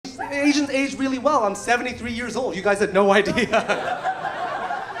Asians age really well. I'm 73 years old. You guys had no idea.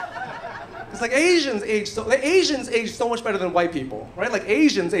 It's like Asians age so much better than white people, right? Like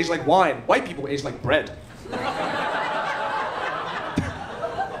Asians age like wine. White people age like bread.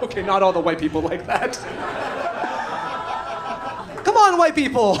 Okay, not all the white people like that. Come on, white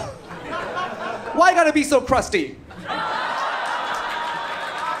people. Why gotta be so crusty?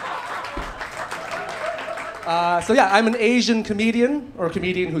 So yeah, I'm an Asian comedian, or a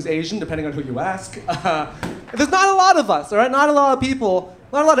comedian who's Asian, depending on who you ask. There's not a lot of us, all right? Not a lot of people,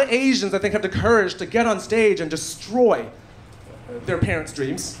 not a lot of Asians, I think, have the courage to get on stage and destroy their parents'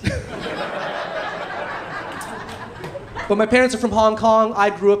 dreams. But my parents are from Hong Kong.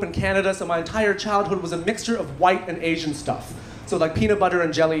 I grew up in Canada, so my entire childhood was a mixture of white and Asian stuff. So like peanut butter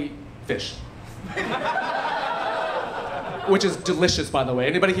and jelly fish. Which is delicious, by the way.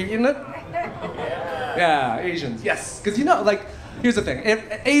 Anybody here eating it? Yeah, Asians, yes. Because you know, like, here's the thing.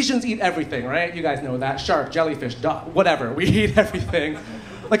 Asians eat everything, right? You guys know that. Shark, jellyfish, duck, whatever. We eat everything.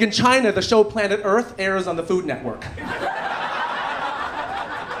 Like in China, the show Planet Earth airs on the Food Network.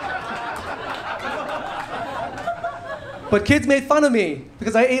 But kids made fun of me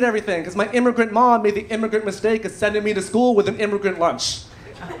because I ate everything, because my immigrant mom made the immigrant mistake of sending me to school with an immigrant lunch.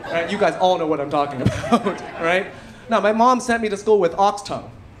 Right? You guys all know what I'm talking about, right? Now, my mom sent me to school with ox tongue,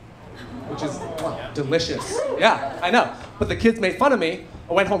 which is delicious. Yeah, I know. But the kids made fun of me.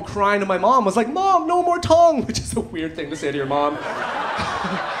 I went home crying to my mom. I was like, Mom, no more tongue, which is a weird thing to say to your mom.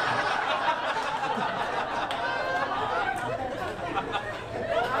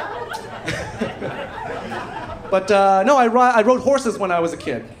 But no, I rode horses when I was a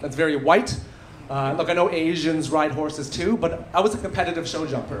kid. That's very white. Look, I know Asians ride horses too, but I was a competitive show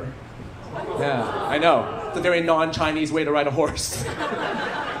jumper. Yeah, I know. It's a very non-Chinese way to ride a horse.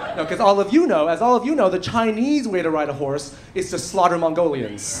 No, because as all of you know, the Chinese way to ride a horse is to slaughter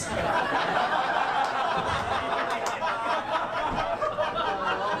Mongolians.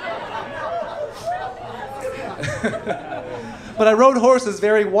 But I rode horses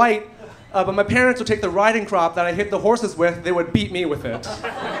very white, but my parents would take the riding crop that I hit the horses with, they would beat me with it.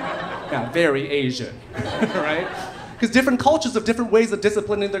 Yeah, very Asian, right? Because different cultures have different ways of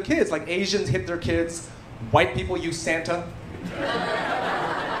disciplining their kids. Like Asians hit their kids, white people use Santa.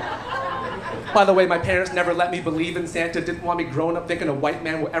 By the way, my parents never let me believe in Santa, didn't want me growing up thinking a white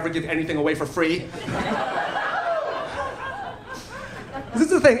man will ever give anything away for free. This is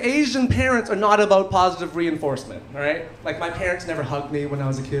the thing, Asian parents are not about positive reinforcement, all right? Like my parents never hugged me when I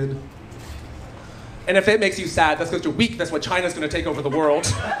was a kid. And if it makes you sad, that's because you're weak, that's why China's gonna take over the world.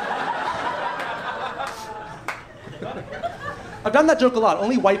 I've done that joke a lot.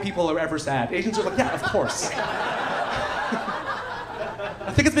 Only white people are ever sad. Asians are like, yeah, of course.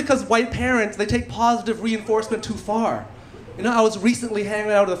 I think it's because white parents, they take positive reinforcement too far. You know, I was recently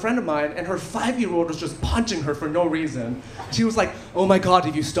hanging out with a friend of mine, and her 5-year-old was just punching her for no reason. She was like, oh my God,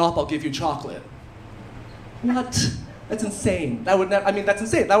 if you stop, I'll give you chocolate. What? That's insane. That would that's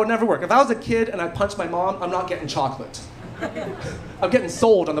insane. That would never work. If I was a kid and I punched my mom, I'm not getting chocolate. I'm getting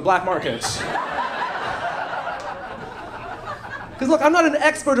sold on the black market. Because look, I'm not an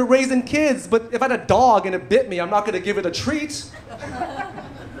expert at raising kids, but if I had a dog and it bit me, I'm not going to give it a treat.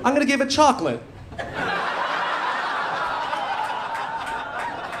 I'm going to give it chocolate.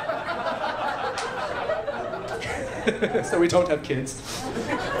 So we don't have kids.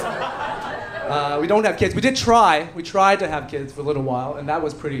 We don't have kids. We did try. We tried to have kids for a little while, and that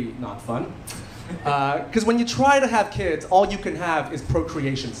was pretty not fun. Because when you try to have kids, all you can have is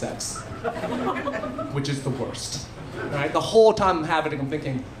procreation sex, which is the worst. Right? The whole time I'm having it, I'm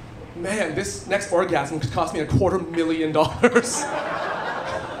thinking, man, this next orgasm could cost me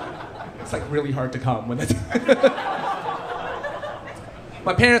 $250,000. It's like really hard to come when it's...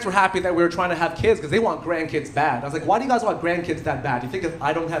 My parents were happy that we were trying to have kids because they want grandkids bad. I was like, why do you guys want grandkids that bad? Do you think if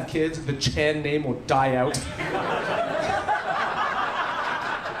I don't have kids, the Chan name will die out?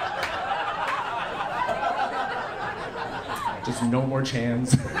 Just no more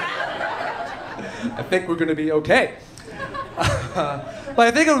Chans. I think we're gonna be okay. But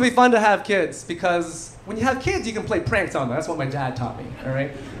I think it would be fun to have kids because when you have kids, you can play pranks on them. That's what my dad taught me, all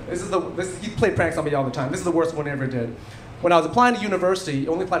right? He played pranks on me all the time. This is the worst one he ever did. When I was applying to university,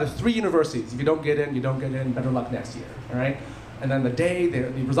 you only apply to 3 universities. If you don't get in, you don't get in. Better luck next year, all right? And then the day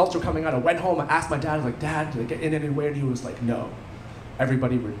the results were coming out, I went home, I asked my dad, I was like, Dad, did I get in anywhere? And he was like, no,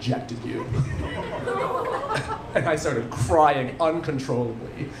 everybody rejected you. And I started crying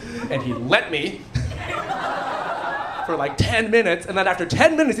uncontrollably. And he let me for like 10 minutes, and then after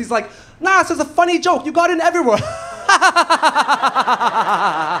 10 minutes, he's like, nah, this is a funny joke, you got in everywhere.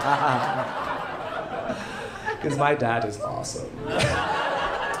 Because my dad is awesome.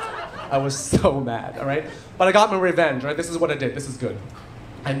 I was so mad, all right? But I got my revenge, right? This is what I did. This is good.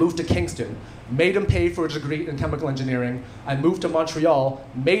 I moved to Kingston, made him pay for a degree in chemical engineering. I moved to Montreal,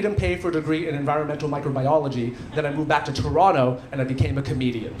 made him pay for a degree in environmental microbiology. Then I moved back to Toronto, and I became a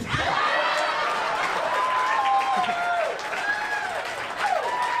comedian.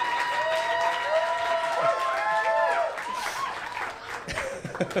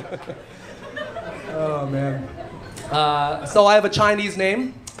 Oh, man. So I have a Chinese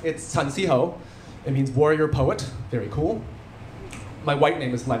name. It's Sun Siho. It means warrior poet. Very cool. My white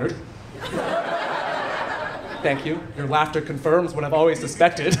name is Leonard. Thank you. Your laughter confirms what I've always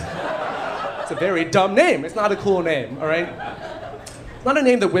suspected. It's a very dumb name. It's not a cool name, all right? It's not a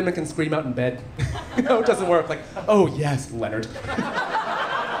name that women can scream out in bed. You know, it doesn't work. Like, oh, yes, Leonard.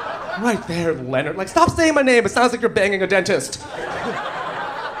 Right there, Leonard. Like, stop saying my name. It sounds like you're banging a dentist.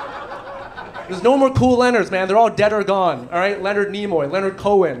 There's no more cool Leonards, man. They're all dead or gone, all right? Leonard Nimoy, Leonard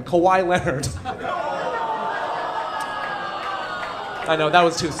Cohen, Kawhi Leonard. I know, that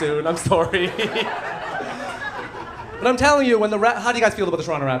was too soon. I'm sorry. But I'm telling you, how do you guys feel about the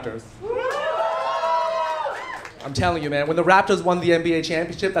Toronto Raptors? I'm telling you, man, when the Raptors won the NBA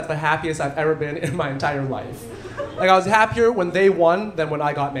championship, that's the happiest I've ever been in my entire life. Like, I was happier when they won than when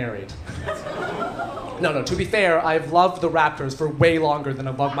I got married. No, to be fair, I've loved the Raptors for way longer than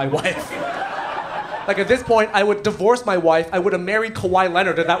I've loved my wife. Like, at this point, I would divorce my wife, I would have married Kawhi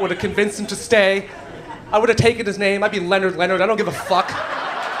Leonard, and that would have convinced him to stay. I would have taken his name, I'd be Leonard, I don't give a fuck.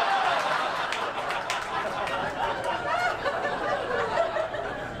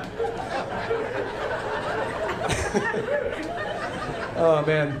 Oh,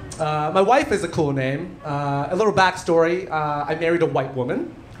 man. My wife is a cool name. A little backstory, I married a white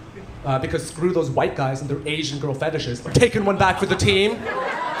woman, because screw those white guys and their Asian girl fetishes. I'm taking one back for the team.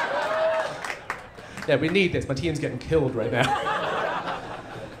 Yeah, we need this. My team's getting killed right now.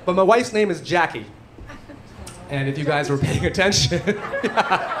 But my wife's name is Jackie. And if you guys were paying attention,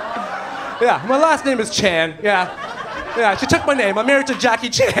 yeah, my last name is Chan. Yeah, she took my name. I'm married to Jackie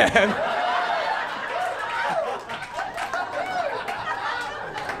Chan.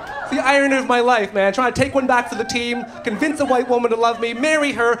 The irony of my life, man. Trying to take one back for the team, convince a white woman to love me,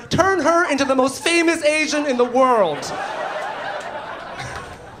 marry her, turn her into the most famous Asian in the world.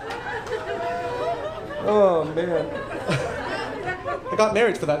 Oh, man. I got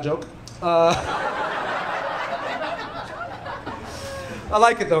married for that joke. I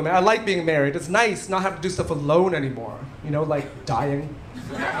like it though, man. I like being married. It's nice not having to do stuff alone anymore. You know, like dying.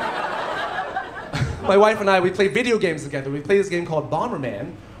 My wife and I, we play video games together. We play this game called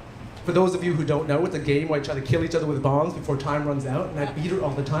Bomberman. For those of you who don't know, it's a game where I try to kill each other with bombs before time runs out, and I beat her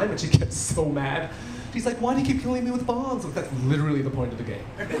all the time, and she gets so mad. She's like, why do you keep killing me with bombs? Like, that's literally the point of the game.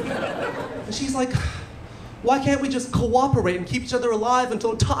 And she's like, why can't we just cooperate and keep each other alive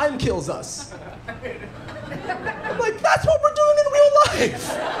until time kills us? I'm like, that's what we're doing in real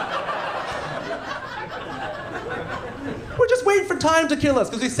life. We're just waiting for time to kill us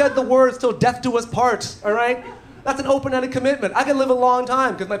because we said the words till death do us part, all right? That's an open-ended commitment. I can live a long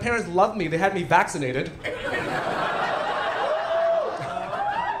time because my parents loved me. They had me vaccinated.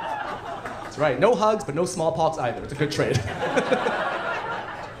 That's right, no hugs, but no smallpox either. It's a good trade.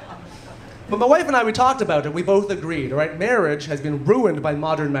 But my wife and I, we talked about it. We both agreed, all right? Marriage has been ruined by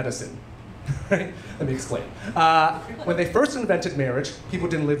modern medicine. Right? Let me explain. When they first invented marriage, people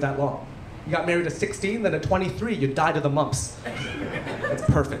didn't live that long. You got married at 16, then at 23, you died of the mumps. That's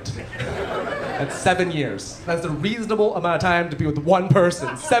perfect. That's 7 years. That's a reasonable amount of time to be with one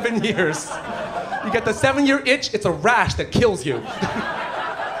person. 7 years. You get the 7-year itch, it's a rash that kills you.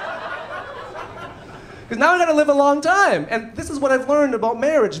 Because now I gotta live a long time. And this is what I've learned about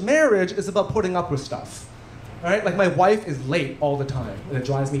marriage. Marriage is about putting up with stuff. All right? Like, my wife is late all the time, and it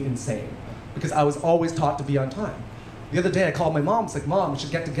drives me insane. Because I was always taught to be on time. The other day I called my mom, it's like, Mom, we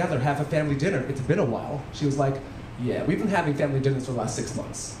should get together, have a family dinner. It's been a while. She was like, yeah, we've been having family dinners for the last 6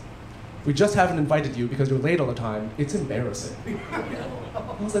 months. We just haven't invited you because you're late all the time. It's embarrassing.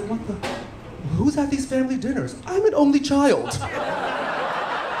 I was like, what the? Who's at these family dinners? I'm an only child.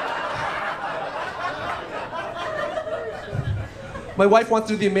 My wife wants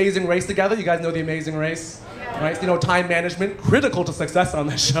to do The Amazing Race together. You guys know The Amazing Race? Right? You know, time management, critical to success on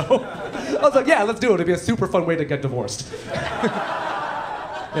this show. I was like, yeah, let's do it. It'd be a super fun way to get divorced.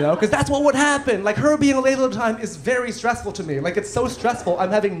 You know, because that's what would happen. Like, her being late all the time is very stressful to me. Like, it's so stressful,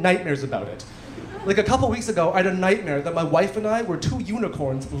 I'm having nightmares about it. Like, a couple weeks ago, I had a nightmare that my wife and I were 2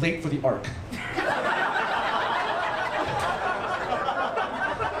 unicorns late for the ark.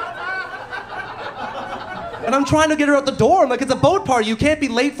 And I'm trying to get her out the door. I'm like, it's a boat party. You can't be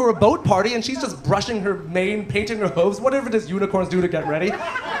late for a boat party. And she's just brushing her mane, painting her hooves, whatever it is unicorns do to get ready.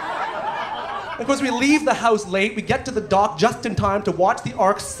 Of course, we leave the house late. We get to the dock just in time to watch the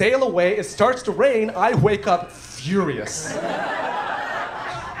ark sail away. It starts to rain. I wake up furious.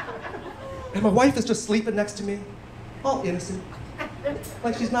 And my wife is just sleeping next to me, all innocent.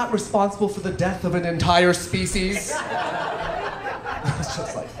 Like she's not responsible for the death of an entire species. It's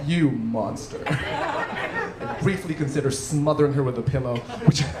just like, you monster. I briefly consider smothering her with a pillow,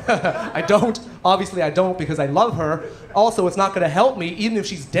 which I don't. Obviously, I don't because I love her. Also, it's not going to help me. Even if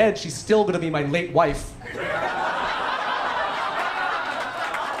she's dead, she's still going to be my late wife.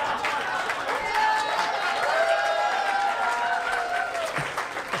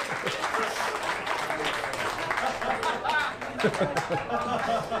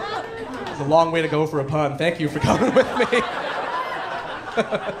 It's a long way to go for a pun. Thank you for coming with me.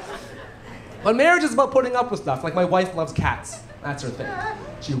 But marriage is about putting up with stuff. Like my wife loves cats. That's her thing.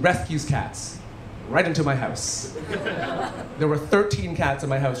 She rescues cats right into my house. There were 13 cats in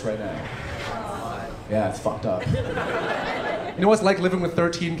my house right now. Yeah, it's fucked up. You know what's like living with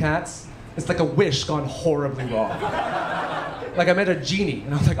 13 cats? It's like a wish gone horribly wrong. Like I met a genie,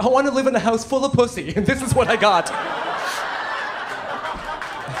 and I was like, I want to live in a house full of pussy, and this is what I got.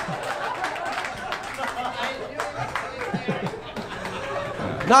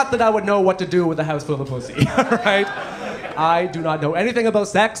 Not that I would know what to do with a house full of pussy, right? I do not know anything about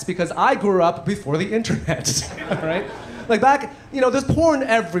sex because I grew up before the internet, right? Like back, you know, there's porn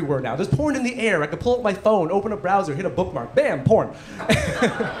everywhere now. There's porn in the air. I could pull up my phone, open a browser, hit a bookmark, bam, porn. And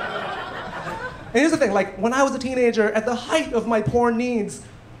here's the thing, like when I was a teenager, at the height of my porn needs,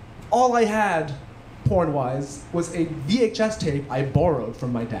 all I had, porn-wise, was a VHS tape I borrowed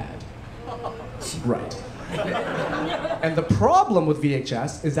from my dad. Right. And the problem with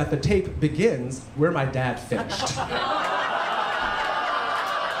VHS is that the tape begins where my dad finished.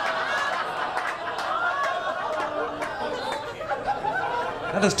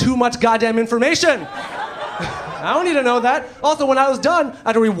 That is too much goddamn information. I don't need to know that. Also, when I was done, I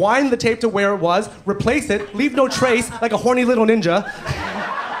had to rewind the tape to where it was, replace it, leave no trace, like a horny little ninja.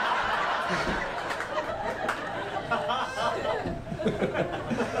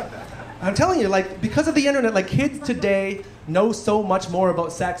 I'm telling you, like, because of the internet, like, kids today know so much more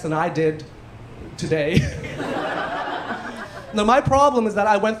about sex than I did today. Now, my problem is that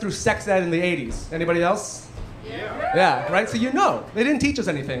I went through sex ed in the 80s. Anybody else? Yeah, right? So you know, they didn't teach us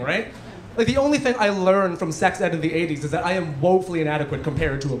anything, right? Like, the only thing I learned from sex ed in the 80s is that I am woefully inadequate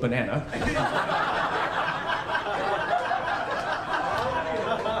compared to a banana.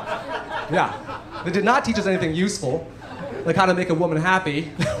 Yeah, they did not teach us anything useful. Like how to make a woman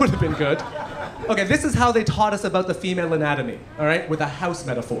happy. That would have been good. Okay, this is how they taught us about the female anatomy, all right, with a house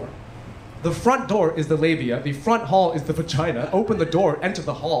metaphor. The front door is the labia, the front hall is the vagina. Open the door, enter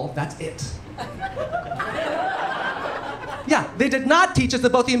the hall, that's it. Yeah, they did not teach us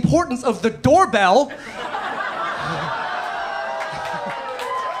about the importance of the doorbell.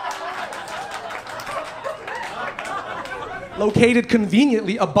 Located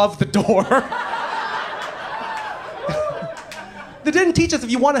conveniently above the door. They didn't teach us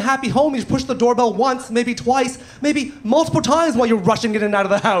if you want a happy home, you just push the doorbell once, maybe twice, maybe multiple times while you're rushing in and out of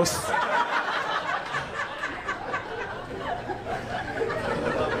the house.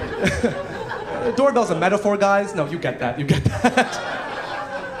 The doorbell's a metaphor, guys. No, you get that, you get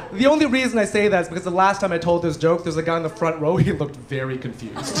that. The only reason I say that is because the last time I told this joke, there's a guy in the front row, he looked very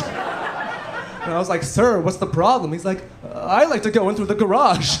confused. And I was like, sir, what's the problem? He's like, I like to go in through the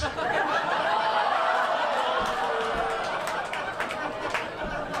garage.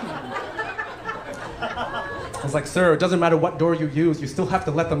 I was like, sir, it doesn't matter what door you use, you still have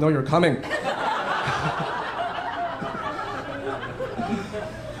to let them know you're coming.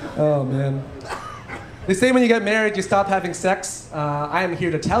 Oh, man. They say when you get married, you stop having sex. I am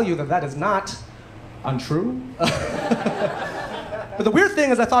here to tell you that that is not untrue. But the weird thing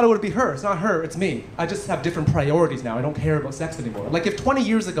is I thought it would be her. It's not her, it's me. I just have different priorities now. I don't care about sex anymore. Like if 20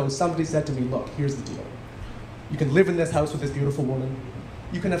 years ago somebody said to me, look, here's the deal. You can live in this house with this beautiful woman.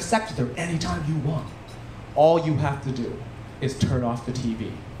 You can have sex with her anytime you want. All you have to do is turn off the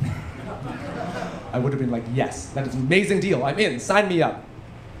TV. I would have been like, yes, that is an amazing deal. I'm in, sign me up.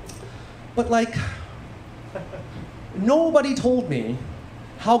 But like, nobody told me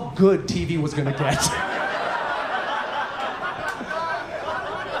how good TV was gonna get.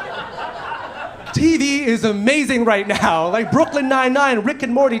 TV is amazing right now. Like Brooklyn Nine-Nine, Rick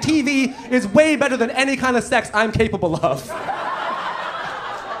and Morty, TV is way better than any kind of sex I'm capable of.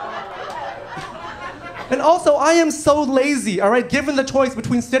 And also, I am so lazy, all right? Given the choice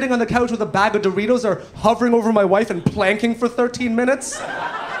between sitting on the couch with a bag of Doritos or hovering over my wife and planking for 13 minutes.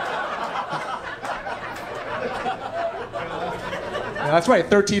 Yeah, that's right,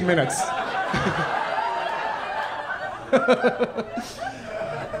 13 minutes.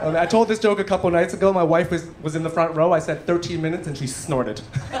 I told this joke a couple nights ago. My wife was in the front row. I said 13 minutes and she snorted.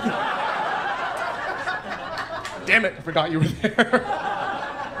 Damn it, I forgot you were there.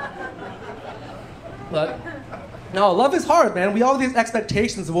 But no, love is hard, man. We all have these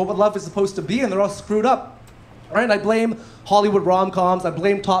expectations of what love is supposed to be, and they're all screwed up. Right? And I blame Hollywood rom-coms, I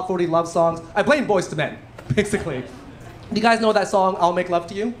blame top 40 love songs, I blame Boys to Men, basically. Do you guys know that song, I'll Make Love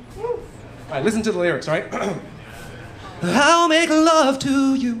to You? All right, listen to the lyrics, right? I'll make love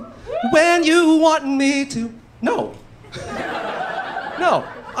to you when you want me to. No. No.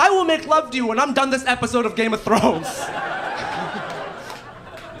 I will make love to you when I'm done this episode of Game of Thrones.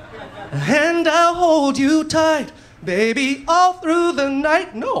 And I'll hold you tight, baby, all through the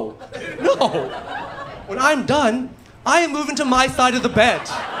night. No. No. When I'm done, I am moving to my side of the bed.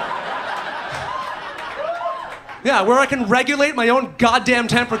 Yeah, where I can regulate my own goddamn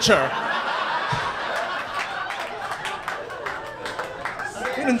temperature.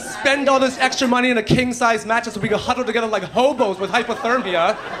 And spend all this extra money in a king-size mattress so we can huddle together like hobos with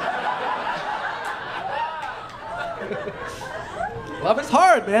hypothermia. Love is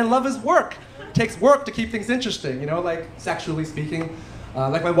hard, man. Love is work. It takes work to keep things interesting, you know, like sexually speaking.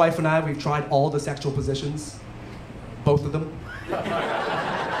 Like my wife and I, we've tried all the sexual positions. Both of them.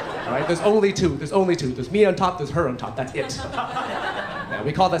 Right? There's only two. There's only two. There's me on top, there's her on top. That's it. Yeah,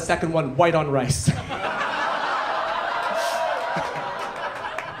 we call that second one white on rice.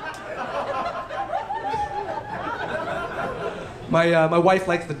 My wife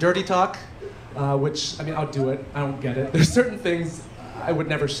likes the dirty talk, which, I mean, I'll do it. I don't get it. There's certain things I would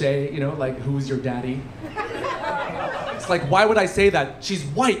never say, you know, like, who's your daddy? It's like, why would I say that? She's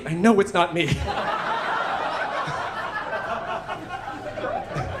white. I know it's not me.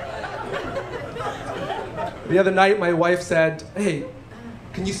 The other night, my wife said, hey,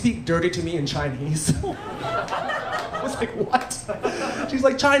 can you speak dirty to me in Chinese? I was like, what? She's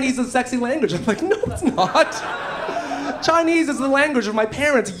like, Chinese is a sexy language. I'm like, no, it's not. Chinese is the language of my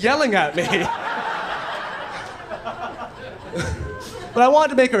parents yelling at me. But I wanted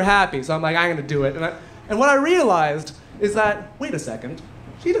to make her happy, so I'm like, I'm gonna do it. And what I realized is that, wait a second,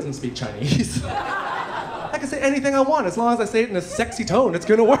 she doesn't speak Chinese. I can say anything I want, as long as I say it in a sexy tone, it's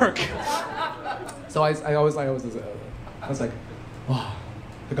gonna work. So I was like, wow,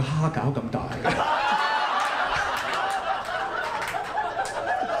 你個蝦餃咁大。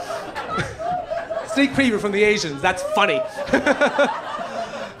Sneak preview from the Asians, that's funny.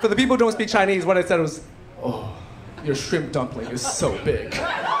 For the people who don't speak Chinese, what I said was, oh, your shrimp dumpling is so big.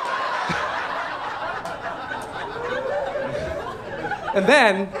 And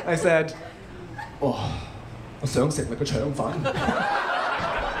then I said, oh, 我想食你個腸粉.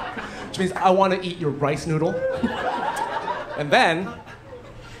 Which means I want to eat your rice noodle. And then,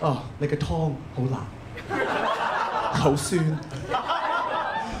 oh, 你個湯好辣，好酸.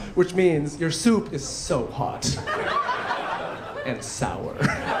 Which means your soup is so hot and sour.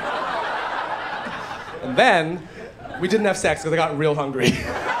 And then we didn't have sex because I got real hungry.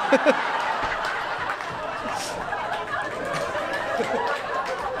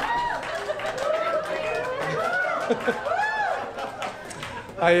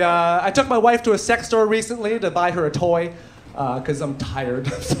 I took my wife to a sex store recently to buy her a toy because I'm tired.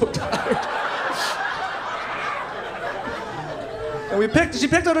 I'm so tired. And she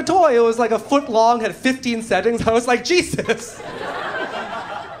picked out a toy. It was like a foot long, had 15 settings. I was like, Jesus.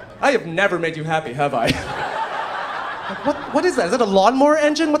 I have never made you happy, have I? Like, what is that? Is that a lawnmower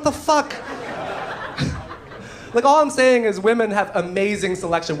engine? What the fuck? Like, all I'm saying is women have amazing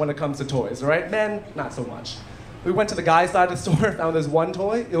selection when it comes to toys, right? Men, not so much. We went to the guy's side of the store, found this one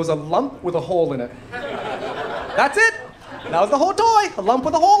toy. It was a lump with a hole in it. That's it. That was the whole toy. A lump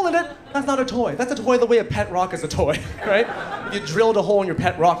with a hole in it. That's not a toy. That's a toy the way a pet rock is a toy, right? If you drilled a hole in your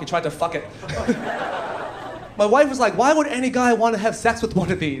pet rock, you tried to fuck it. My wife was like, why would any guy want to have sex with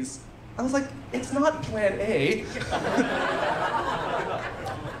one of these? I was like, it's not plan A.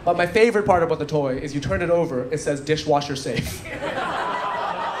 But my favorite part about the toy is you turn it over, it says dishwasher safe.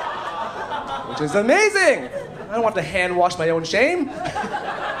 Which is amazing. I don't have to hand wash my own shame.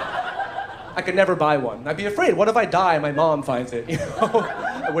 I could never buy one. I'd be afraid. What if I die and my mom finds it? You know?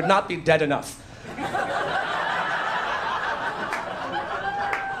 I would not be dead enough.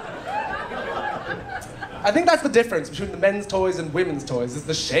 I think that's the difference between the men's toys and women's toys, is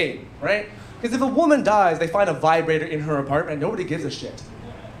the shame, right? Because if a woman dies, they find a vibrator in her apartment, nobody gives a shit.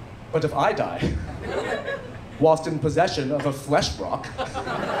 But if I die, whilst in possession of a flesh rock,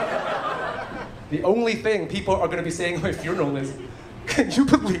 the only thing people are going to be saying at my funeral is, can you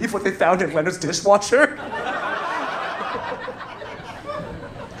believe what they found in Leonard's dishwasher?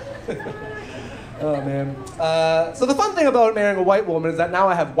 Oh, man. So the fun thing about marrying a white woman is that now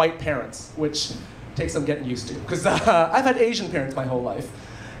I have white parents, which takes some getting used to. Because I've had Asian parents my whole life.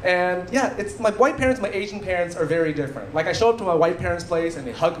 And yeah, it's my white parents, my Asian parents are very different. Like I show up to my white parents' place and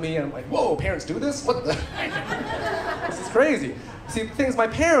they hug me and I'm like, whoa, parents do this? What the? This is crazy. See, the thing is, my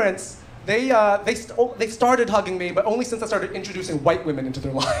parents, they started hugging me, but only since I started introducing white women into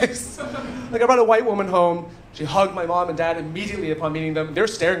their lives. Like I brought a white woman home, she hugged my mom and dad immediately upon meeting them. They're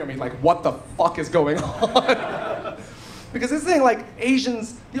staring at me like, what the fuck is going on? Because this thing, like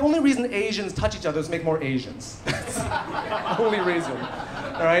Asians, the only reason Asians touch each other is make more Asians. That's the only reason,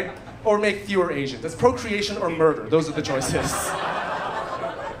 all right? Or make fewer Asians. It's procreation or murder. Those are the choices.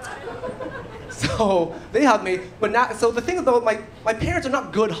 So they hug me, but now, so the thing about my parents are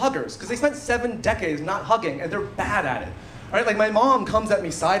not good huggers, because they spent 7 decades not hugging, and they're bad at it. All right, like my mom comes at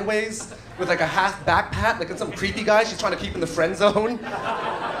me sideways with like a half back pat, like some creepy guy she's trying to keep in the friend zone.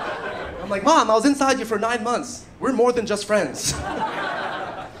 I'm like, Mom, I was inside you for 9 months. We're more than just friends.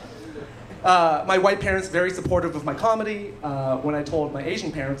 My white parents, very supportive of my comedy. When I told my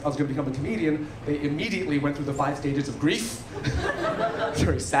Asian parents I was going to become a comedian, they immediately went through the 5 stages of grief. It's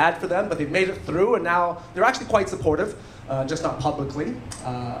very sad for them, but they've made it through, and now they're actually quite supportive, just not publicly.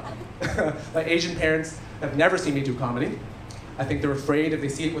 My Asian parents have never seen me do comedy. I think they're afraid if they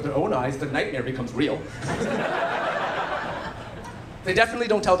see it with their own eyes, the nightmare becomes real. They definitely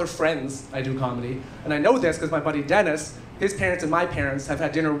don't tell their friends I do comedy. And I know this because my buddy Dennis, his parents and my parents have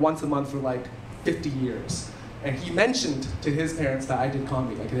had dinner once a month for like 50 years. And he mentioned to his parents that I did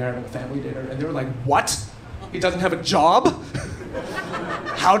comedy, like they're having a family dinner, and they were like, what? He doesn't have a job?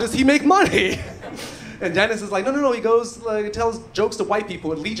 How does he make money? And Dennis is like, no, he goes, tells jokes to white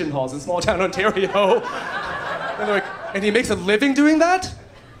people at Legion Halls in small town Ontario. And they're like, and he makes a living doing that?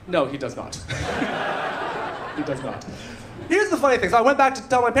 No, he does not. He does not. Here's the funny thing. So I went back to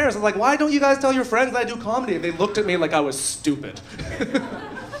tell my parents, I was like, why don't you guys tell your friends that I do comedy? And they looked at me like I was stupid.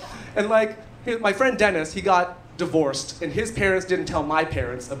 And like, my friend Dennis, he got divorced, and his parents didn't tell my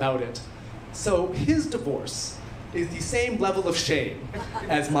parents about it. So his divorce is the same level of shame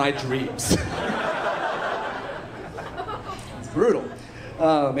as my dreams. It's brutal.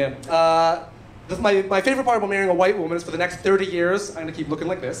 Oh, man. My favorite part about marrying a white woman is for the next 30 years, I'm gonna keep looking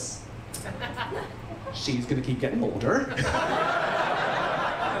like this. She's gonna keep getting older.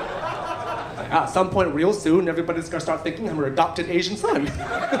 At some point real soon, everybody's gonna start thinking I'm her adopted Asian son.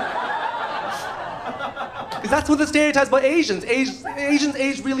 Because that's what the stereotypes about Asians. Asians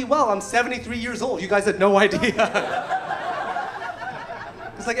age really well. I'm 73 years old. You guys had no idea.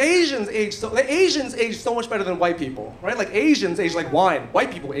 It's like Asians age so much better than white people, right? Like Asians age like wine.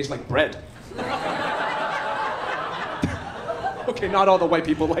 White people age like bread. Okay, not all the white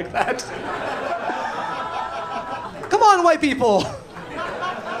people like that. Come on, white people!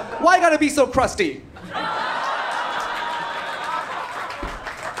 Why gotta be so crusty?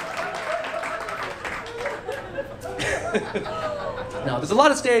 No, there's a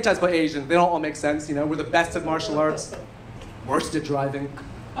lot of stereotypes about Asians. They don't all make sense, you know? We're the best at martial arts, worst at driving.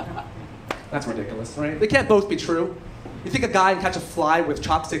 That's ridiculous, right? They can't both be true. You think a guy can catch a fly with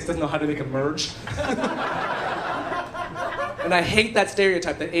chopsticks doesn't know how to make a merge? And I hate that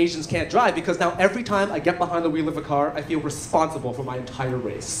stereotype that Asians can't drive, because now every time I get behind the wheel of a car, I feel responsible for my entire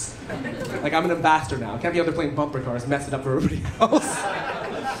race. Like I'm an ambassador now. I can't be out there playing bumper cars, mess it up for everybody else.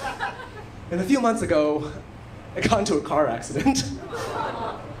 And a few months ago, I got into a car accident.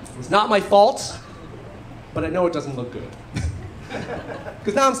 It was not my fault, but I know it doesn't look good.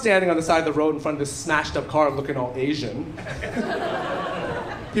 Because now I'm standing on the side of the road in front of this smashed up car looking all Asian.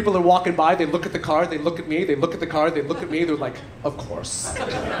 People are walking by, they look at the car, they look at me, they look at the car, they look at me, they're like, of course.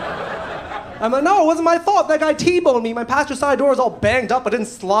 I'm like, no, it wasn't my fault. That guy T-boned me. My passenger side door is all banged up. I didn't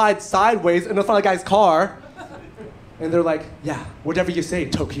slide sideways in front of the guy's car. And they're like, yeah, whatever you say,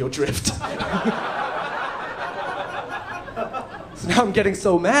 Tokyo Drift. So now I'm getting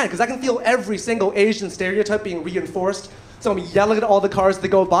so mad, because I can feel every single Asian stereotype being reinforced. So I'm yelling at all the cars that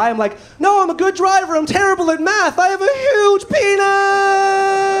go by. I'm like, no, I'm a good driver. I'm terrible at math. I have a huge penis.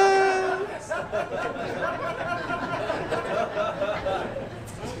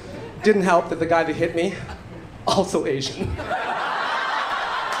 Didn't help that the guy that hit me, also Asian.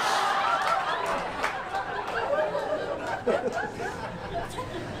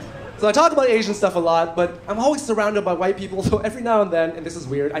 So I talk about Asian stuff a lot, but I'm always surrounded by white people, so every now and then, and this is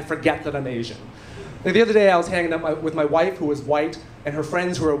weird, I forget that I'm Asian. Like the other day I was hanging out with my wife, who was white, and her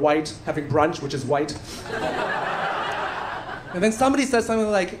friends who are white, having brunch, which is white. And then somebody says something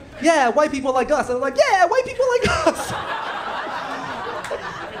like, yeah, white people like us. And I'm like, yeah, white people like us.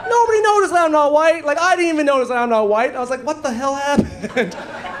 Nobody noticed that I'm not white. Like, I didn't even notice that I'm not white. I was like, what the hell happened?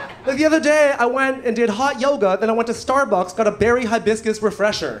 Like the other day, I went and did hot yoga, then I went to Starbucks, got a berry hibiscus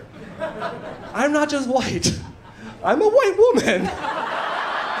refresher. I'm not just white. I'm a white woman.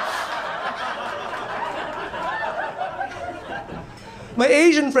 My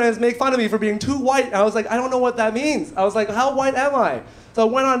Asian friends make fun of me for being too white. And I was like, I don't know what that means. I was like, how white am I? So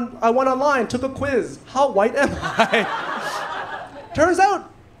I went online, took a quiz. How white am I? Turns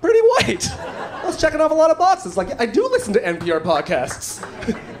out, pretty white. I was checking off a lot of boxes. Like, I do listen to NPR podcasts.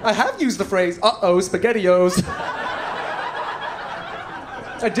 I have used the phrase, uh-oh, SpaghettiOs.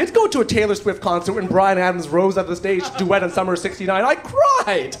 I did go to a Taylor Swift concert when Bryan Adams rose up the stage to duet on Summer of '69. I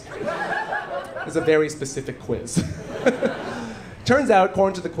cried. It was a very specific quiz. Turns out,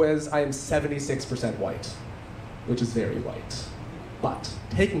 according to the quiz, I am 76% white, which is very white. But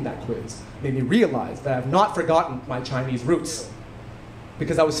taking that quiz made me realize that I have not forgotten my Chinese roots.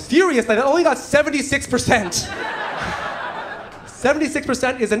 Because I was furious that I only got 76%.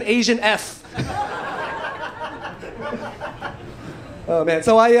 76% is an Asian F. Oh man,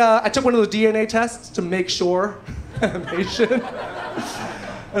 so I took one of those DNA tests to make sure I'm Asian.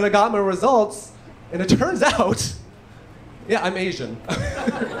 And I got my results, and it turns out, yeah, I'm Asian.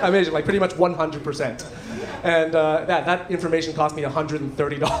 I'm Asian, like pretty much 100%. And that information cost me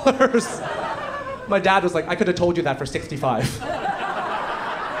 $130. My dad was like, I could have told you that for $65.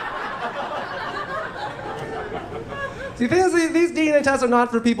 See, these DNA tests are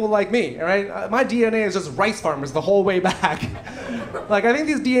not for people like me, all right? My DNA is just rice farmers the whole way back. Like, I think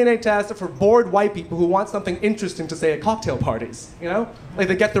these DNA tests are for bored white people who want something interesting to say at cocktail parties, you know? Like,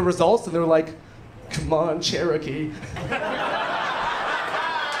 they get the results and they're like, come on, Cherokee.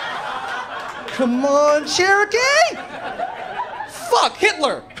 Come on, Cherokee! Fuck,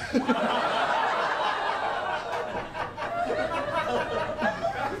 Hitler!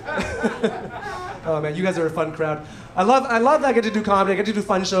 Oh man, you guys are a fun crowd. I love that I get to do comedy. I get to do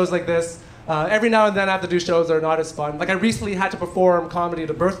fun shows like this. Every now and then I have to do shows that are not as fun. Like I recently had to perform comedy at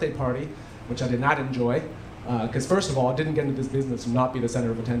a birthday party, which I did not enjoy. Because first of all, I didn't get into this business to not be the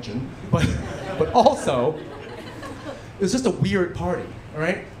center of attention. But also, it was just a weird party, all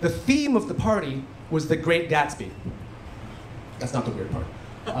right? The theme of the party was The Great Gatsby. That's not the weird part.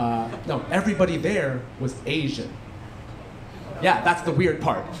 No, everybody there was Asian. Yeah, that's the weird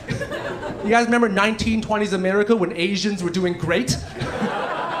part. You guys remember 1920s America when Asians were doing great?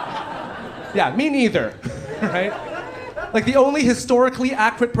 Yeah, me neither, right? Like the only historically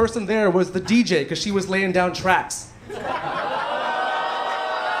accurate person there was the DJ because she was laying down tracks.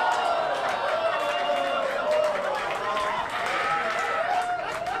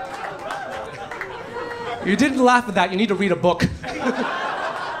 You didn't laugh at that, you need to read a book.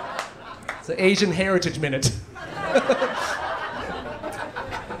 It's an Asian Heritage Minute.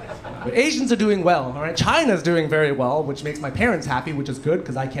 But Asians are doing well, all right? China's doing very well, which makes my parents happy, which is good,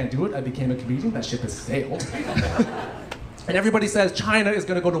 because I can't do it. I became a comedian. That ship has sailed. And everybody says China is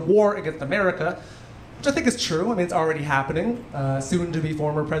going to go to war against America, which I think is true. I mean, it's already happening. Soon-to-be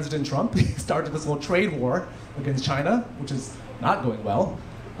former President Trump started this whole trade war against China, which is not going well,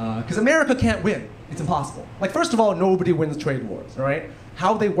 because America can't win. It's impossible. Like, first of all, nobody wins trade wars, all right?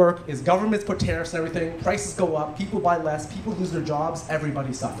 How they work is governments put tariffs and everything, prices go up, people buy less, people lose their jobs,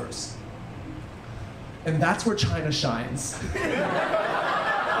 everybody suffers. And that's where China shines.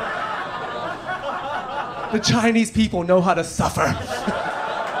 The Chinese people know how to suffer.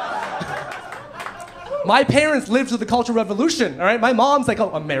 My parents lived through the Cultural Revolution, all right? My mom's like,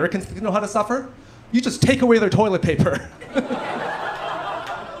 oh, Americans know how to suffer? You just take away their toilet paper.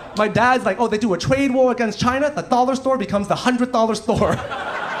 My dad's like, oh, they do a trade war against China, the dollar store becomes the $100 store.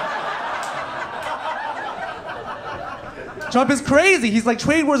 Trump is crazy. He's like,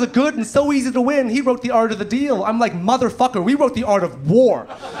 trade wars are good and so easy to win. He wrote The Art of the Deal. I'm like, motherfucker, we wrote The Art of War.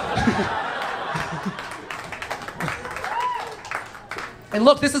 And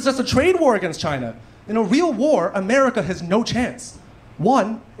look, this is just a trade war against China. In a real war, America has no chance.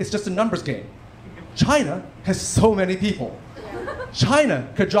 One, it's just a numbers game. China has so many people. China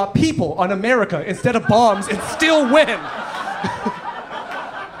could drop people on America instead of bombs and still win.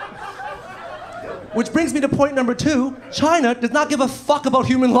 Which brings me to point number 2. China does not give a fuck about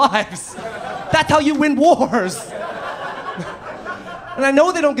human lives. That's how you win wars. And I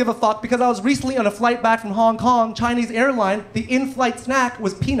know they don't give a fuck because I was recently on a flight back from Hong Kong, Chinese airline, the in-flight snack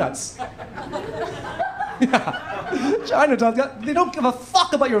was peanuts. Yeah. China they don't give a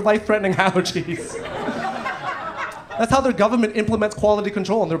fuck about your life-threatening allergies. That's how their government implements quality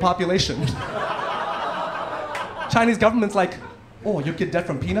control on their population. Chinese government's like, oh, your kid dead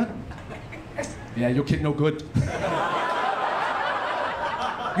from peanut? Yeah, your kid no good.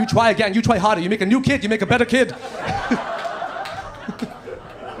 You try again, you try harder, you make a new kid, you make a better kid.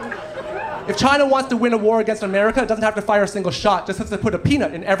 If China wants to win a war against America, it doesn't have to fire a single shot, just has to put a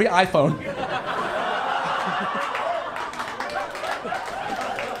peanut in every iPhone.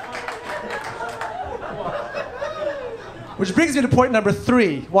 Which brings me to point number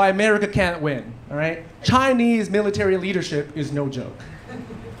 3, why America can't win, all right? Chinese military leadership is no joke.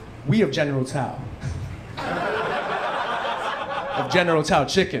 We have General Tao. Of General Tao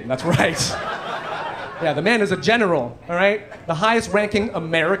chicken, that's right. Yeah, the man is a general, all right? The highest ranking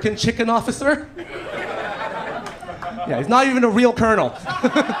American chicken officer. Yeah, he's not even a real colonel.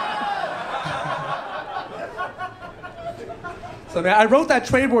 So man, I wrote that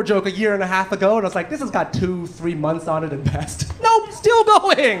trade war joke a year and a half ago, and I was like, this has got 2-3 months on it at best. Nope, still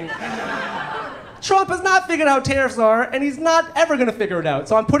going. Trump has not figured out how tariffs are, and he's not ever gonna figure it out.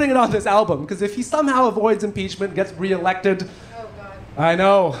 So I'm putting it on this album, because if he somehow avoids impeachment, gets reelected, oh God. I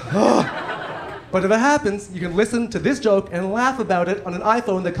know. But if it happens, you can listen to this joke and laugh about it on an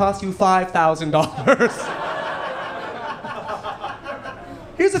iPhone that costs you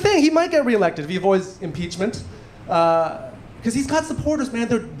 $5,000. Here's the thing, he might get reelected if he avoids impeachment. Because he's got supporters, man.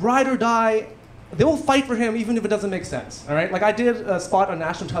 They're ride or die. They will fight for him even if it doesn't make sense, all right? Like I did a spot on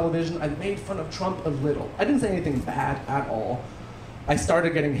national television. I made fun of Trump a little. I didn't say anything bad at all. I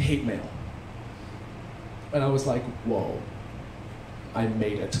started getting hate mail. And I was like, whoa, I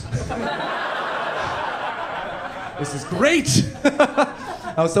made it. This is great.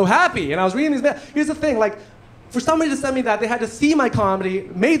 I was so happy, and I was reading these mail. Here's the thing, like, for somebody to send me that, they had to see my comedy,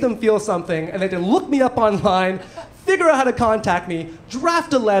 made them feel something, and they had to look me up online, figure out how to contact me,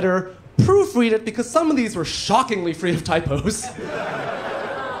 draft a letter, proofread it, because some of these were shockingly free of typos,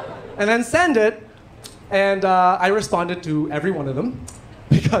 and then send it, and I responded to every one of them,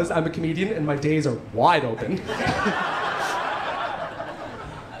 because I'm a comedian and my days are wide open.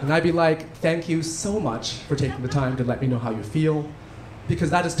 And I'd be like, thank you so much for taking the time to let me know how you feel,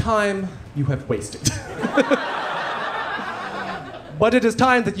 because that is time you have wasted. But it is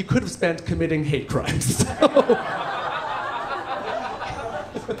time that you could have spent committing hate crimes.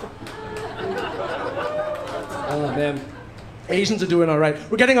 Oh man, Asians are doing all right.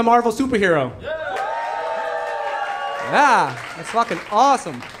 We're getting a Marvel superhero. Yeah, that's fucking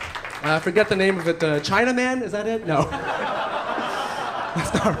awesome. I forget the name of it. Chinaman, is that it? No.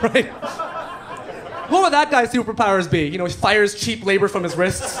 That's not right. What would that guy's superpowers be? You know, he fires cheap labor from his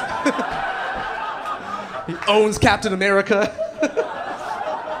wrists. He owns Captain America.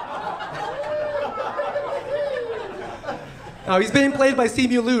 Oh, he's being played by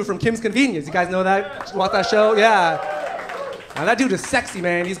Simu Liu from Kim's Convenience. You guys know that? Watch that show? Yeah. Now that dude is sexy,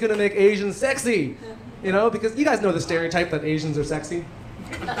 man. He's gonna make Asians sexy. You know, because you guys know the stereotype that Asians are sexy.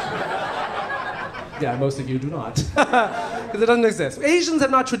 Yeah, most of you do not. Because it doesn't exist. Asians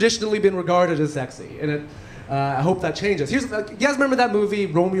have not traditionally been regarded as sexy, and I hope that changes. You guys remember that movie,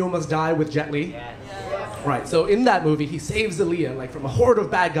 Romeo Must Die, with Jet Li? Yeah. Right, so in that movie, he saves Aaliyah, like, from a horde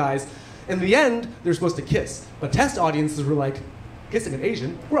of bad guys. In the end, they're supposed to kiss. But test audiences were like, kissing an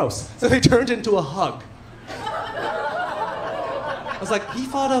Asian? Gross. So they turned into a hug. I was like, he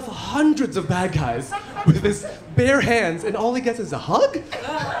fought off hundreds of bad guys with his bare hands, and all he gets is a hug?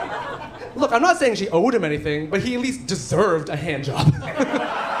 Look, I'm not saying she owed him anything, but he at least deserved a hand job.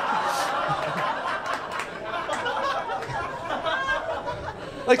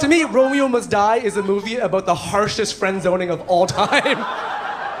 Like, to me, Romeo Must Die is a movie about the harshest friend zoning of all time.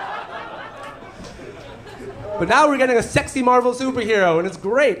 But now we're getting a sexy Marvel superhero, and it's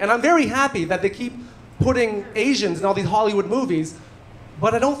great. And I'm very happy that they keep putting Asians in all these Hollywood movies,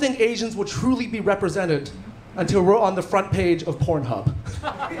 but I don't think Asians will truly be represented until we're on the front page of Pornhub.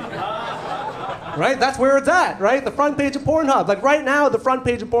 Right? That's where it's at, right? The front page of Pornhub. Like right now, the front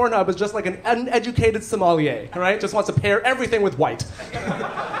page of Pornhub is just like an uneducated sommelier, right? Just wants to pair everything with white.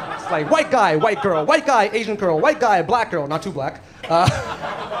 It's like white guy, white girl, white guy, Asian girl, white guy, black girl, not too black. I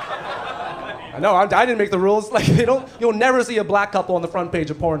know, I didn't make the rules. Like you'll never see a black couple on the front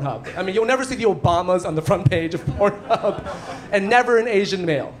page of Pornhub. I mean, you'll never see the Obamas on the front page of Pornhub, and never an Asian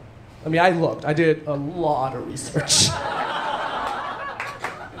male. I mean, I looked. I did a lot of research.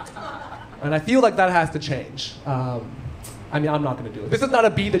 And I feel like that has to change. I mean, I'm not going to do it. This is not a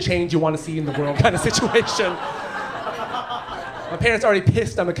be the change you want to see in the world kind of situation. My parents are already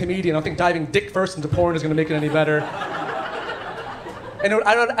pissed I'm a comedian. I don't think diving dick first into porn is going to make it any better. And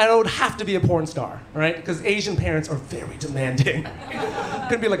I would have to be a porn star, right? Because Asian parents are very demanding.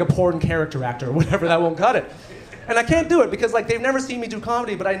 Couldn't be like a porn character actor or whatever, that won't cut it. And I can't do it because like they've never seen me do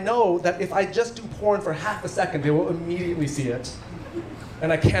comedy, but I know that if I just do porn for half a second, they will immediately see it.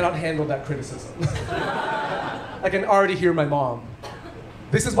 And I cannot handle that criticism. I can already hear my mom.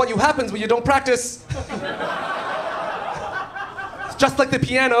 This is what happens when you don't practice. It's just like the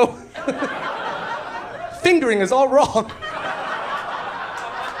piano. Fingering is all wrong.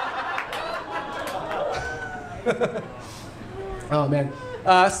 Oh man.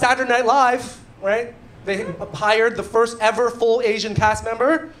 Saturday Night Live, right? They hired the first ever full Asian cast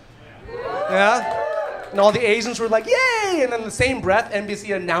member. Yeah. And all the Asians were like, yay! And then in the same breath,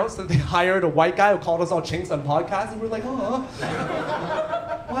 NBC announced that they hired a white guy who called us all chinks on podcasts. And we're like, oh,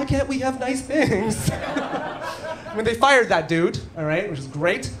 why can't we have nice things? I mean, they fired that dude, all right, which is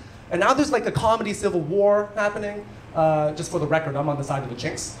great. And now there's like a comedy civil war happening. Just for the record, I'm on the side of the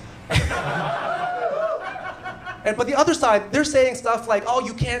chinks. But the other side, they're saying stuff like, oh,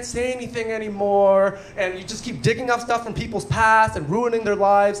 you can't say anything anymore, and you just keep digging up stuff from people's past and ruining their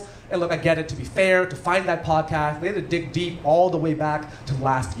lives. And look, I get it, to be fair, to find that podcast, they had to dig deep all the way back to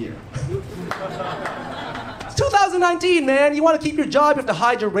last year. It's 2019, man. You want to keep your job, you have to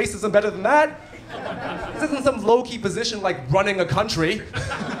hide your racism better than that. This isn't some low-key position like running a country.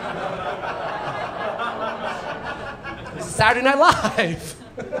 This is Saturday Night Live.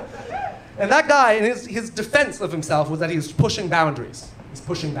 And that guy, in his defense of himself, was that he was pushing boundaries. He's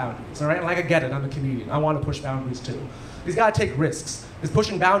pushing boundaries, all right? And like, I get it, I'm a comedian. I want to push boundaries too. He's got to take risks. Because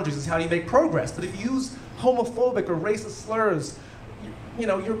pushing boundaries is how you make progress. But if you use homophobic or racist slurs, you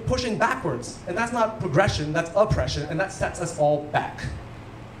know, you're pushing backwards. And that's not progression, that's oppression, and that sets us all back.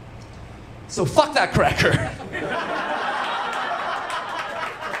 So fuck that cracker.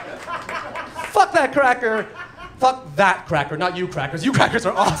 Fuck that cracker. Fuck that cracker, not you crackers. You crackers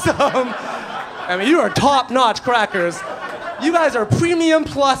are awesome. I mean, you are top-notch crackers. You guys are premium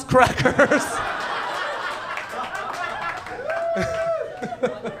plus crackers.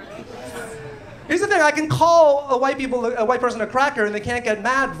 Here's the thing, I can call a white person a cracker and they can't get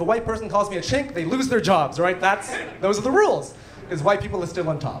mad. If a white person calls me a chink, they lose their jobs, right? Those are the rules. Because white people are still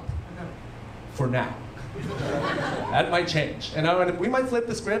on top. For now. That might change. And we might flip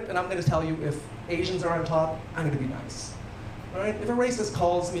the script, and I'm going to tell you, if Asians are on top, I'm going to be nice. All right? If a racist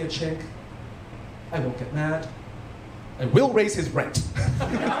calls me a chink, I won't get mad. I will raise his rent.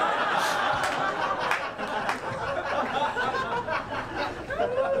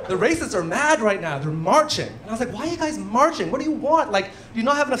 The racists are mad right now. They're marching. And I was like, why are you guys marching? What do you want? Like, do you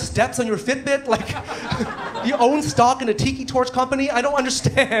not have enough steps on your Fitbit? Like, you own stock in a tiki torch company? I don't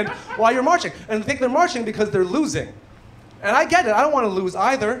understand why you're marching. And I think they're marching because they're losing. And I get it. I don't want to lose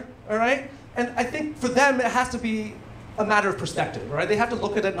either, all right? And I think for them, it has to be a matter of perspective, right? They have to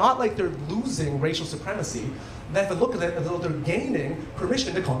look at it not like they're losing racial supremacy. They have to look at it as though they're gaining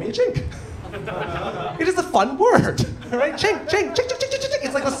permission to call me a chink. It is a fun word, right? Chink, chink, chink, chink, chink, chink, chink.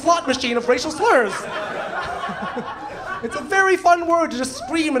 It's like the slot machine of racial slurs. It's a very fun word to just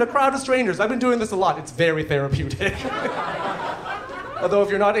scream in a crowd of strangers. I've been doing this a lot. It's very therapeutic. Although if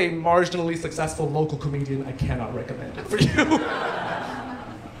you're not a marginally successful local comedian, I cannot recommend it for you.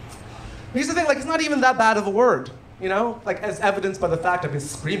 Here's the thing, like, it's not even that bad of a word, you know? Like, as evidenced by the fact I've been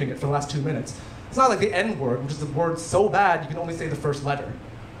screaming it for the last 2 minutes. It's not like the N word, which is a word so bad you can only say the first letter.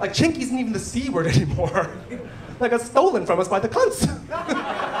 Like, chink isn't even the C word anymore. Like, it's stolen from us by the cunts.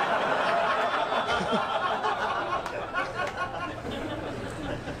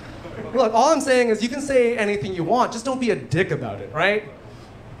 Look, all I'm saying is you can say anything you want, just don't be a dick about it, right?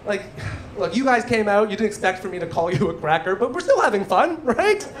 Like, look, you guys came out, you didn't expect for me to call you a cracker, but we're still having fun,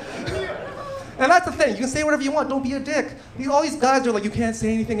 right? And that's the thing, you can say whatever you want, don't be a dick. All these guys are like, you can't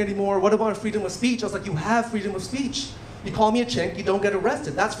say anything anymore, what about freedom of speech? I was like, you have freedom of speech. You call me a chink, you don't get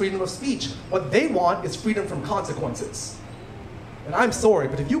arrested. That's freedom of speech. What they want is freedom from consequences. And I'm sorry,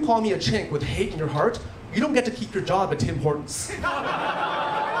 but if you call me a chink with hate in your heart, you don't get to keep your job at Tim Hortons.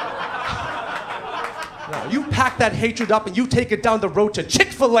 No, you pack that hatred up and you take it down the road to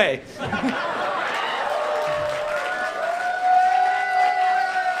Chick-fil-A.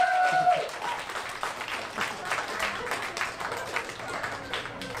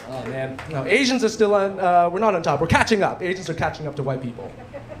 Oh man, no, Asians are still on, we're not on top, we're catching up. Asians are catching up to white people.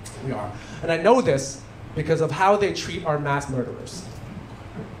 We are. And I know this because of how they treat our mass murderers.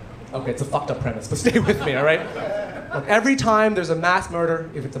 Okay, it's a fucked up premise, but stay with me, all right? Look, every time there's a mass murder,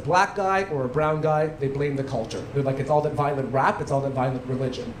 if it's a black guy or a brown guy, they blame the culture. They're like, it's all that violent rap, it's all that violent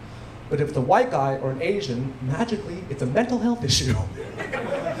religion. But if it's a white guy or an Asian, magically, it's a mental health issue.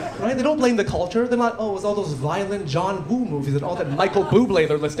 Right? They don't blame the culture. They're not, oh, it's all those violent John Woo movies and all that Michael Bublé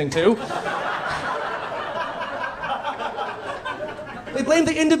they're listening to. They blame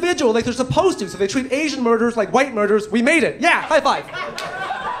the individual like they're supposed to, so they treat Asian murderers like white murderers. We made it. Yeah, high five.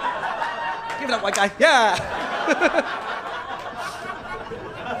 Give it up, white guy. Yeah.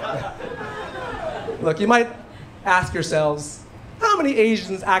 Look, you might ask yourselves, how many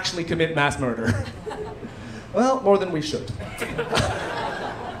Asians actually commit mass murder? Well, more than we should.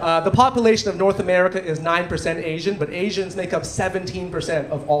 The population of North America is 9% Asian, but Asians make up 17%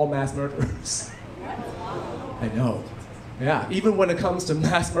 of all mass murderers. I know. Yeah, even when it comes to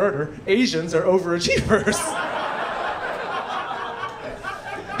mass murder, Asians are overachievers.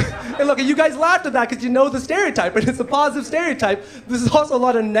 And look, you guys laughed at that because you know the stereotype, and it's a positive stereotype. There's also a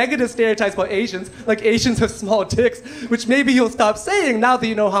lot of negative stereotypes about Asians, like Asians have small dicks, which maybe you'll stop saying now that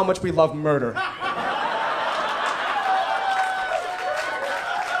you know how much we love murder.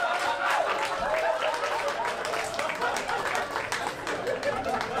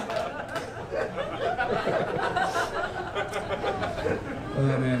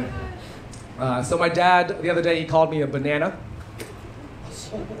 Oh, man. So my dad, the other day, he called me a banana.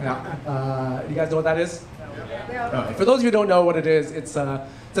 Yeah. You guys know what that is? Yeah. For those of you who don't know what it is, it's a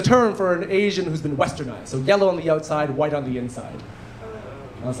term for an Asian who's been westernized. So yellow on the outside, white on the inside.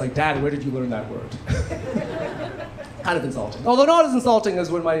 I was like, Dad, where did you learn that word? Kind of insulting. Although not as insulting as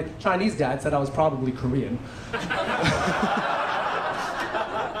when my Chinese dad said I was probably Korean.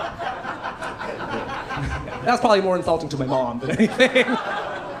 That's probably more insulting to my mom than anything.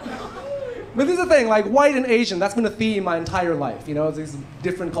 But this is the thing, like white and Asian, that's been a theme my entire life. You know, these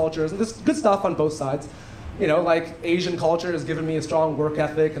different cultures, and there's good stuff on both sides. You know, like Asian culture has given me a strong work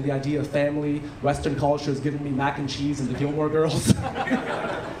ethic and the idea of family. Western culture has given me mac and cheese and the Gilmore Girls.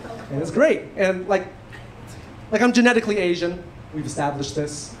 And it's great. And like I'm genetically Asian. We've established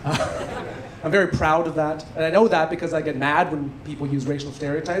this. I'm very proud of that. And I know that because I get mad when people use racial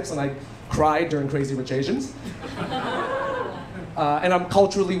stereotypes, and I cried during Crazy Rich Asians. And I'm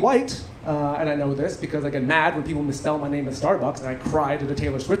culturally white. And I know this because I get mad when people misspell my name at Starbucks, and I cried at a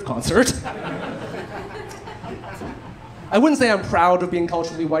Taylor Swift concert. I wouldn't say I'm proud of being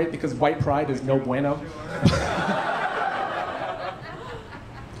culturally white because white pride is no bueno.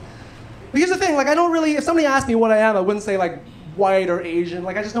 But here's the thing, like I don't really, if somebody asked me what I am, I wouldn't say like white or Asian.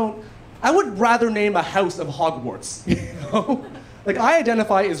 Like I just don't, I would rather name a house of Hogwarts, you know? Like I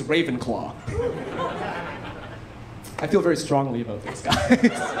identify as Ravenclaw. I feel very strongly about this, guys.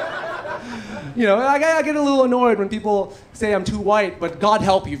 You know, I get a little annoyed when people say I'm too white, but God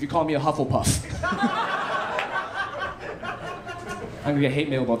help you if you call me a Hufflepuff. I'm gonna get hate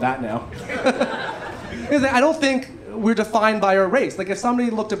mail about that now. I don't think we're defined by our race. Like if somebody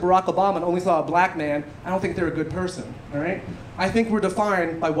looked at Barack Obama and only saw a black man, I don't think they're a good person, all right? I think we're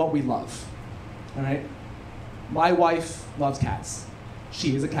defined by what we love, all right? My wife loves cats.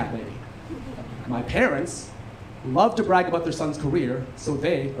 She is a cat lady. My parents love to brag about their son's career, so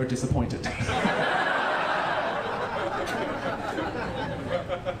they are disappointed.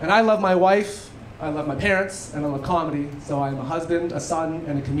 And I love my wife, I love my parents, and I love comedy, so I'm a husband, a son,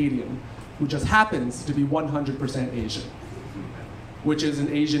 and a comedian who just happens to be 100% Asian, which is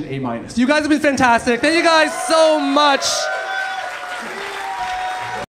an Asian A-. You guys have been fantastic. Thank you guys so much.